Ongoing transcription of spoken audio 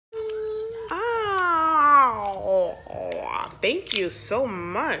thank you so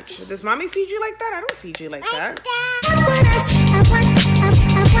much. Does mommy feed you like that? I don't feed you like that.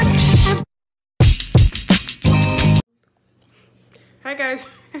 Hi guys.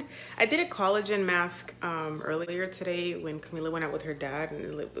 I did a collagen mask earlier today when Camila went out with her dad,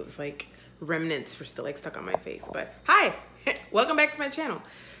 and it was like remnants were still like stuck on my face. But hi, welcome back to my channel.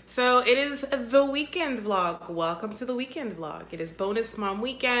 So it is the weekend vlog. Welcome to the weekend vlog. It is bonus mom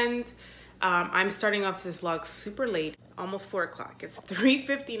weekend. I'm starting off this vlog super late, almost 4 o'clock. It's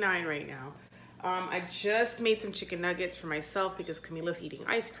 3:59 right now. I just made some chicken nuggets for myself because Camila's eating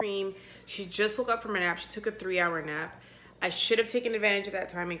ice cream. She just woke up from a nap. She took a 3-hour nap. I should have taken advantage of that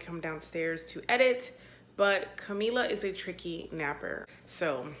time and come downstairs to edit, but Camila is a tricky napper.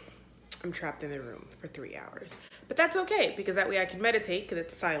 So I'm trapped in the room for 3 hours. But that's okay, because that way I can meditate, because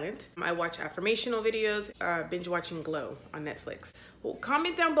it's silent. I watch affirmational videos, binge watching Glow on Netflix. Well,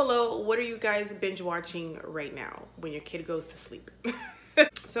 comment down below, what are you guys binge watching right now when your kid goes to sleep?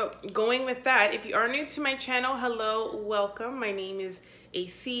 So going with that, if you are new to my channel, hello, welcome. My name is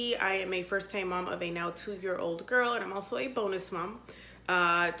AC. I am a first-time mom of a now 2-year-old girl, and I'm also a bonus mom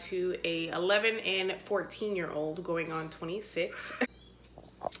to a 11 and 14-year-old going on 26.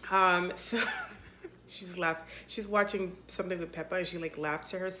 So she's laughing. She's watching something with Peppa and she like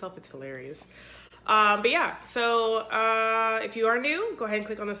laughs to herself. It's hilarious. But yeah, so if you are new, go ahead and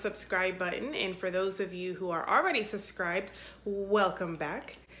click on the subscribe button. And for those of you who are already subscribed, welcome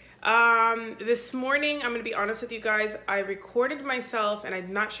back. This morning, I'm gonna be honest with you guys, I recorded myself and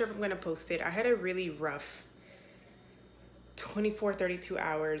I'm not sure if I'm gonna post it. I had a really rough 32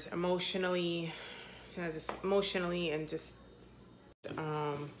 hours emotionally, just emotionally, and just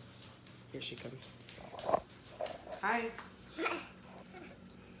here she comes. Hi.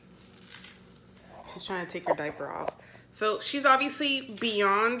 She's trying to take her diaper off. So she's obviously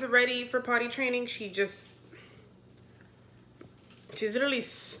beyond ready for potty training. She's literally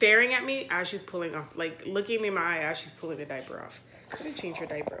staring at me as she's pulling off, like looking me in my eye as she's pulling the diaper off. I didn't change her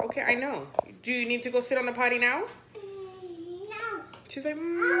diaper. Okay, I know. Do you need to go sit on the potty now? No. She's like,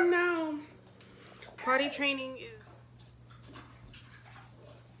 no. Potty training is...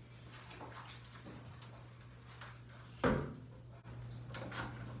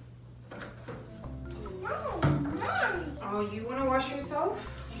 Oh, you want to wash yourself?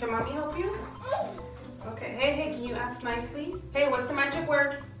 Can mommy help you? Okay. Hey, can you ask nicely? Hey, what's the magic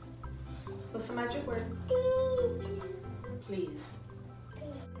word? What's the magic word? Please.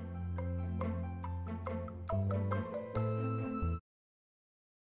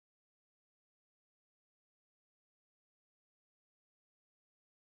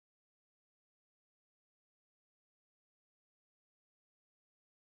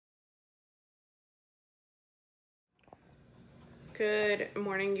 Good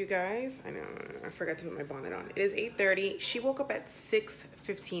morning, you guys. I know I forgot to put my bonnet on. It is 8:30. She woke up at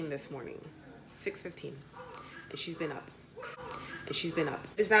 6:15 this morning. 6:15. And she's been up.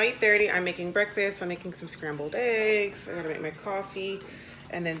 It's now 8:30. I'm making breakfast. I'm making some scrambled eggs. I gotta make my coffee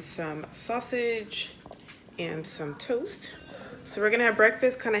and then some sausage and some toast. So we're gonna have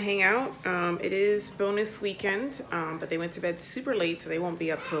breakfast, kind of hang out. It is bonus weekend, but they went to bed super late, so they won't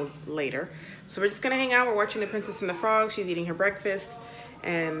be up till later. So we're just gonna hang out. We're watching The Princess and the Frog. She's eating her breakfast,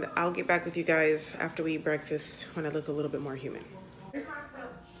 and I'll get back with you guys after we eat breakfast when I look a little bit more human.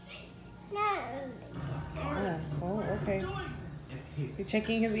 Oh, okay. You're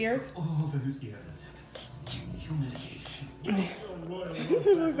checking his ears? Oh, his ears.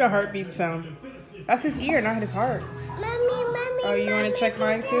 The heartbeat sound. That's his ear, not his heart. Mommy, oh, you want to check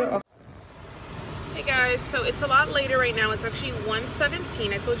mine too? Okay. Hey guys, so it's a lot later right now. It's actually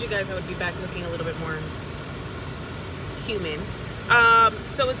 1:17. I told you guys I would be back looking a little bit more human.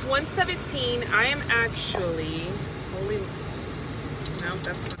 So it's 1:17. I am actually,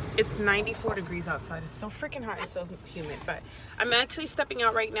 it's 94 degrees outside. It's so freaking hot and so humid. But I'm actually stepping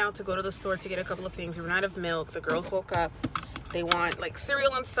out right now to go to the store to get a couple of things. We ran out of milk. The girls woke up. They want like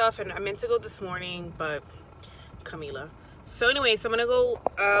cereal and stuff, and I meant to go this morning, but Camila. So anyway, so I'm gonna go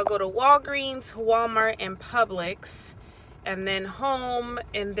to Walgreens, Walmart, and Publix, and then home,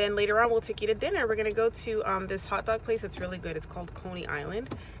 and then later on we'll take you to dinner. We're gonna go to this hot dog place. It's really good. It's called Coney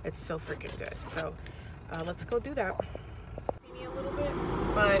Island. It's so freaking good. So let's go do that. See me a little bit,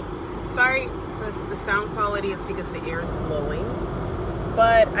 but sorry, the sound quality is because the air is blowing.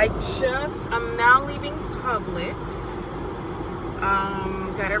 But I'm now leaving Publix.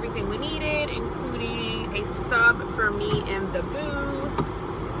 Got everything we needed, including a sub for me and the boo,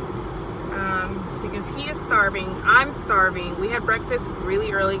 because he is starving, I'm starving. We had breakfast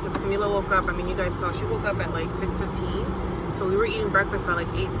really early because Camila woke up. I mean, you guys saw she woke up at like 6:15, so we were eating breakfast by like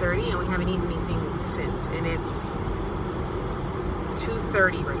 8:30, and we haven't eaten anything since. And it's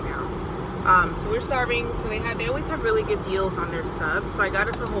 2:30 right now. So we're starving. So they always have really good deals on their subs. So I got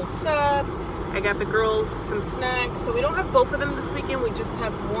us a whole sub. I got the girls some snacks. So we don't have both of them this weekend. We just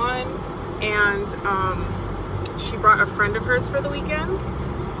have one. And she brought a friend of hers for the weekend.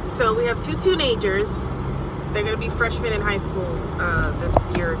 So we have two teenagers. They're gonna be freshmen in high school this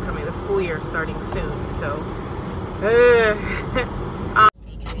year coming. The school year starting soon. So.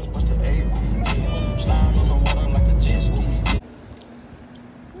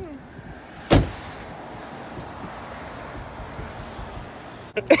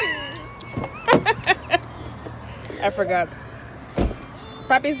 I forgot.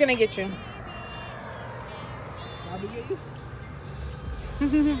 Papi's gonna get you. Papi get you?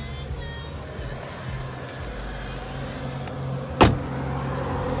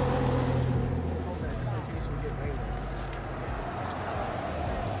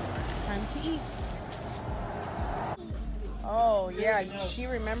 Time to eat. Oh yeah, she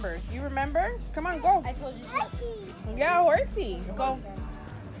remembers. You remember? Come on, go. I told you. Yeah, horsey. Go.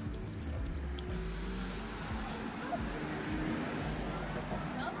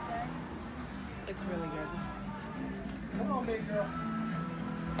 It's really good. Come on, big girl.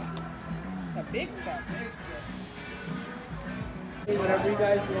 It's a big stuff. Big stuff. Whatever you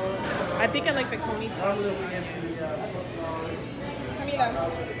guys want. I think I like the Coney Island. Camila.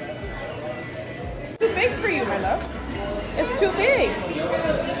 Too big for you, my love. It's too big.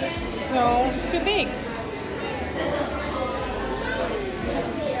 No, it's too big.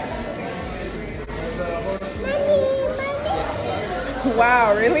 Mommy.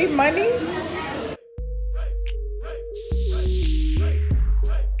 Wow, really? Money?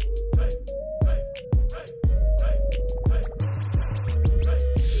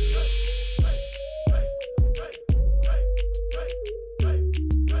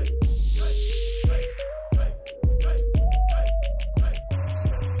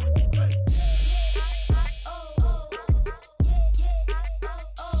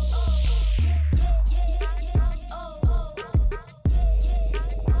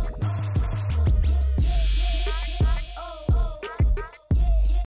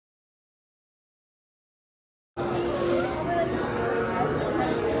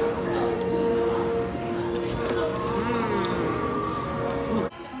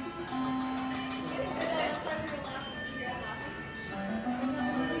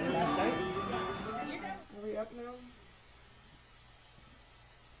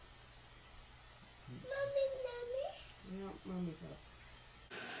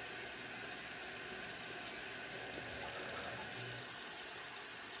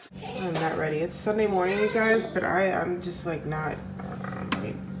 I'm not ready. It's Sunday morning, you guys, but I'm just like not.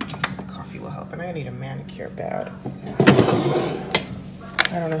 Coffee will help, and I need a manicure bad.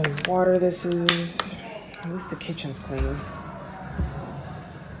 I don't know whose water this is. At least the kitchen's clean.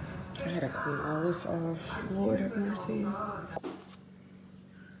 I gotta clean all this off. Lord have mercy.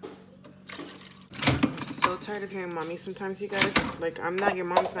 I'm so tired of hearing mommy sometimes, you guys. Like, I'm not, your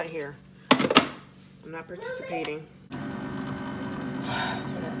mom's not here. I'm not participating.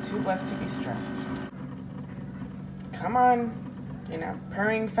 So I'm too blessed to be stressed. Come on. You're not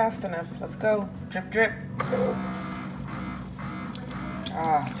purring fast enough. Let's go. Drip, drip.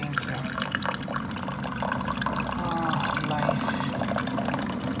 Ah, thank you. Oh, life.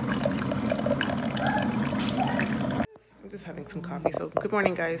 I'm just having some coffee. So good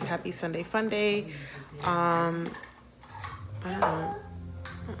morning, guys. Happy Sunday fun day. I don't know.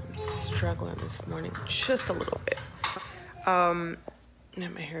 I'm struggling this morning just a little bit. Now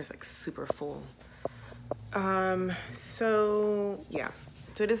my hair is like super full. So yeah.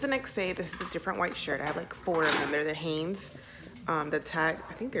 So it is the next day. This is a different white shirt. I have like 4 of them. They're the Hanes. The tag,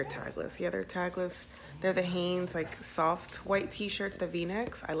 I think they're tagless. Yeah, they're tagless. They're the Hanes like soft white t-shirts, the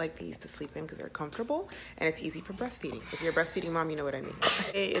V-necks. I like these to sleep in because they're comfortable and it's easy for breastfeeding. If you're a breastfeeding mom, you know what I mean.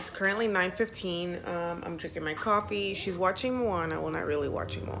 It's currently 9:15. I'm drinking my coffee. She's watching Moana. Well, not really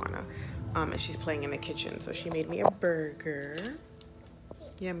watching Moana. And she's playing in the kitchen. So she made me a burger.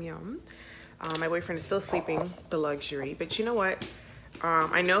 Yum, yum. My boyfriend is still sleeping, the luxury. But you know what?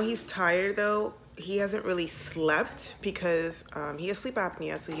 I know he's tired though. He hasn't really slept because he has sleep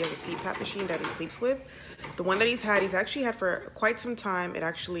apnea. So he has a CPAP machine that he sleeps with. The one that he's actually had for quite some time. It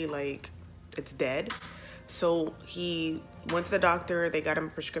actually it's dead. So he went to the doctor. They got him a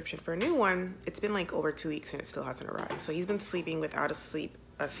prescription for a new one. It's been like over 2 weeks and it still hasn't arrived. So he's been sleeping without a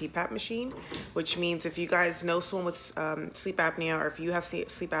CPAP machine, which means if you guys know someone with sleep apnea, or if you have sleep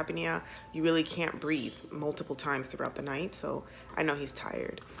apnea, you really can't breathe multiple times throughout the night. So I know he's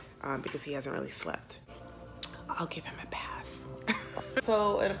tired because he hasn't really slept. I'll give him a pass.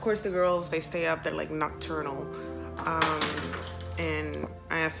 So, and of course the girls, they stay up, they're like nocturnal. And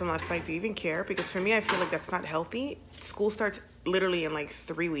I asked him last night, do you even care? Because for me, I feel like that's not healthy. School starts literally in like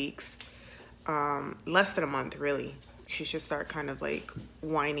 3 weeks, less than a month, really. She should start kind of like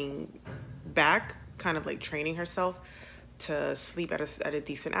whining back, kind of like training herself to sleep at a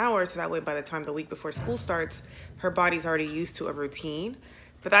decent hour. So that way, by the time the week before school starts, her body's already used to a routine.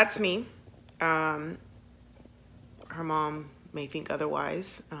 But that's me. Her mom may think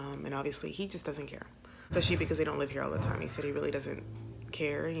otherwise. And obviously he just doesn't care. Especially because they don't live here all the time. He said he really doesn't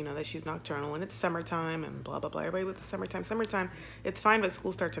care, you know, that she's nocturnal and it's summertime and blah, blah, blah. Everybody with the summertime, it's fine, but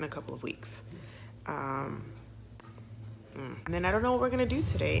school starts in a couple of weeks. And then I don't know what we're gonna do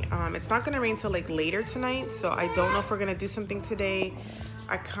today. It's not gonna rain till like later tonight, so I don't know if we're gonna do something today.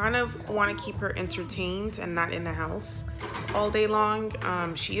 I kind of want to keep her entertained and not in the house all day long.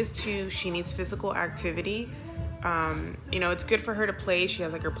 She is 2, she needs physical activity. You know, it's good for her to play. She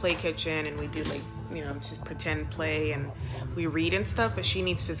has like her play kitchen and we do like, you know, just pretend play and we read and stuff, but she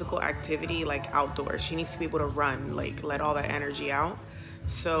needs physical activity like outdoors. She needs to be able to run, like let all that energy out.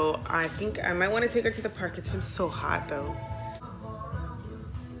 So I think I might want to take her to the park. It's been so hot though.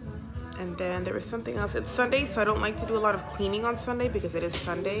 And then there was something else. It's Sunday, so I don't like to do a lot of cleaning on Sunday because it is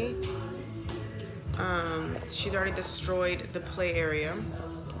Sunday. She's already destroyed the play area.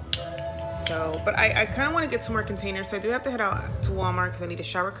 So, but I kind of want to get some more containers. So I do have to head out to Walmart because I need a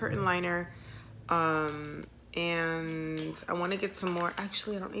shower curtain liner. And I want to get some more.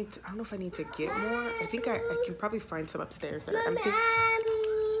 Actually, I don't know if I need to get more. I think I can probably find some upstairs that are empty.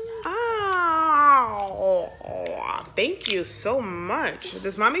 Oh, thank you so much.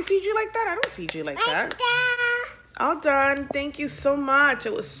 Does mommy feed you like that? I don't feed you like that. All done. Thank you so much.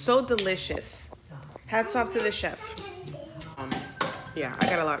 It was so delicious. Hats off to the chef. Yeah, I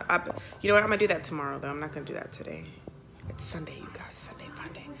got a lot of, you know what? I'm gonna do that tomorrow though. I'm not gonna do that today. It's Sunday, you guys. Sunday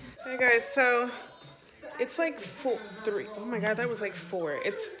fun day. Hey guys, so it's like 3. Oh my God, that was like 4.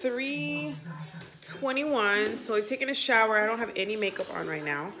 It's 3:21. So I've taken a shower. I don't have any makeup on right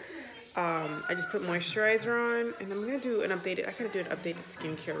now. I just put moisturizer on, and I'm gonna do an updated. I gotta do an updated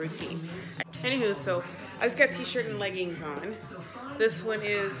skincare routine. Anywho, so I just got t-shirt and leggings on. This one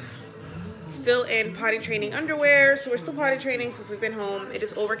is still in potty training underwear, so we're still potty training since we've been home. It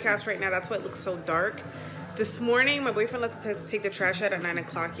is overcast right now. That's why it looks so dark. This morning, my boyfriend left to take the trash out at 9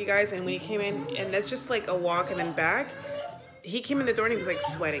 o'clock, you guys, and when he came in, and that's just like a walk and then back, he came in the door and he was like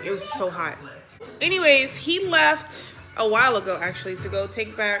sweating. It was so hot. Anyways, he left a while ago actually to go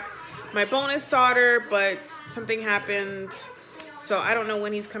take back my bonus daughter, but something happened, so I don't know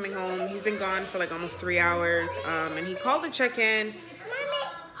when he's coming home. He's been gone for like almost 3 hours, and he called to check in.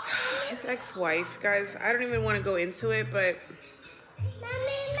 His ex-wife, guys, I don't even want to go into it, but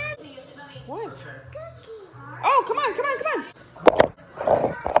what? Oh, come on.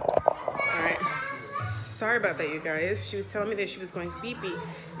 All right. Sorry about that, you guys. She was telling me that she was going beepy,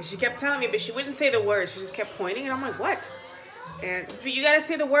 and she kept telling me, but she wouldn't say the words. She just kept pointing, and I'm like, what? But you gotta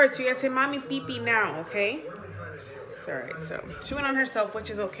say the words. So you gotta say, "Mommy, beepy now," okay? It's all right. So she went on herself,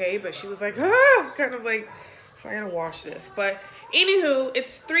 which is okay, but she was like, kind of like, so I gotta wash this. But anywho,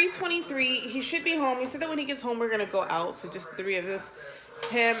 it's 3:23. He should be home. He said that when he gets home, we're gonna go out. So just the 3 of us,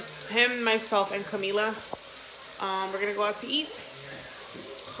 him, myself, and Camila. We're gonna go out to eat,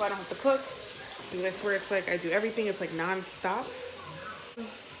 so I don't have to cook. Because I swear it's like I do everything. It's like non-stop.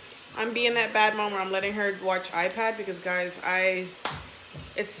 I'm being that bad mom where I'm letting her watch iPad because, guys,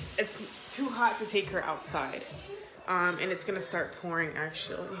 it's too hot to take her outside. And it's gonna start pouring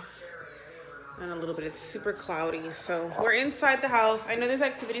actually. And a little bit, it's super cloudy. So we're inside the house. I know there's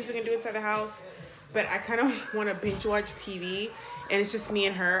activities we can do inside the house, but I kind of want to binge watch TV, and it's just me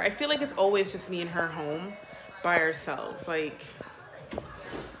and her. I feel like it's always just me and her home by ourselves, like,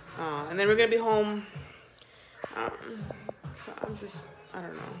 and then we're gonna be home. So I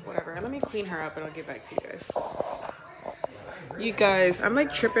don't know, whatever. Let me clean her up and I'll get back to you guys. You guys, I'm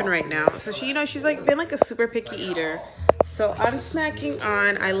like tripping right now. So she, you know, she's like been like a super picky eater. So I'm snacking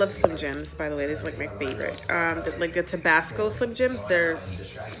on, I love Slim Jims, by the way. This is like my favorite. Like the Tabasco Slim Jims, they're,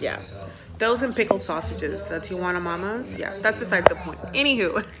 yeah. Those and pickled sausages, the Tijuana Mamas. Yeah, that's besides the point.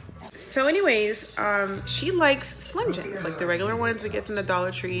 Anywho. So anyways, she likes Slim Jims, like the regular ones we get from the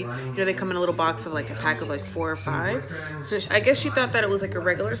Dollar Tree. You know, they come in a little box of like a pack of like 4 or 5. So I guess she thought that it was like a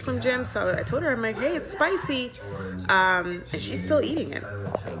regular Slim Jim. So I told her, I'm like, hey, it's spicy. And she's still eating it.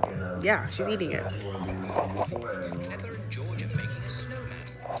 Yeah, she's eating it.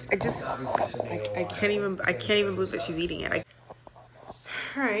 I can't even believe that she's eating it.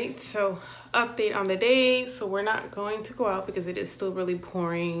 All right, so update on the day. So we're not going to go out because it is still really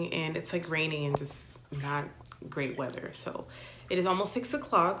pouring and it's like raining and just not great weather. So it is almost 6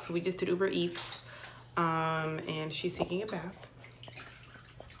 o'clock. So we just did Uber Eats, and she's taking a bath.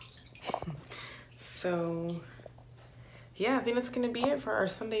 So yeah, I think that's gonna be it for our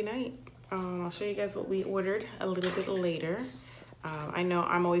Sunday night. I'll show you guys what we ordered a little bit later. I know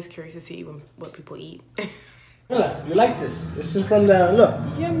I'm always curious to see what people eat. Look, you like this? This is from the look.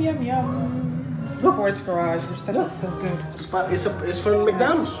 Yum yum yum. Look, Ford's Garage. Their stuff is so good. It's from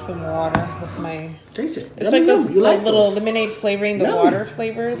McDonald's. Some water. That's my. Taste it. It's like this like little those? lemonade flavoring. The water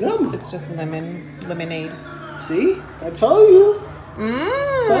flavors. It's just lemonade. See, I told you.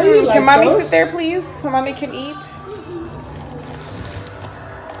 Like can mommy sit there, please, so mommy can eat?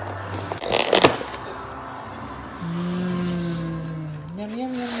 Yum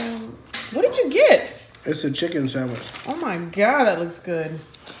yum yum yum. What did you get? It's a chicken sandwich. Oh my god, that looks good.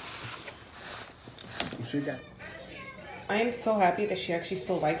 You see that? I am so happy that she actually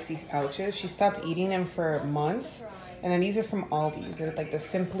still likes these pouches. She stopped eating them for months. And then these are from Aldi's. They're like the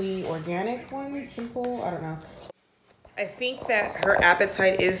Simply Organic ones. Simple, I don't know. I think that her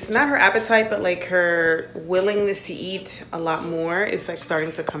appetite is, not her appetite, but like her willingness to eat a lot more is like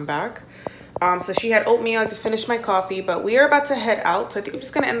starting to come back. So she had oatmeal. I just finished my coffee, but we are about to head out. So I think I'm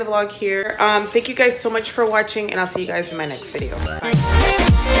just gonna end the vlog here. Thank you guys so much for watching, and I'll see you guys in my next video. Bye.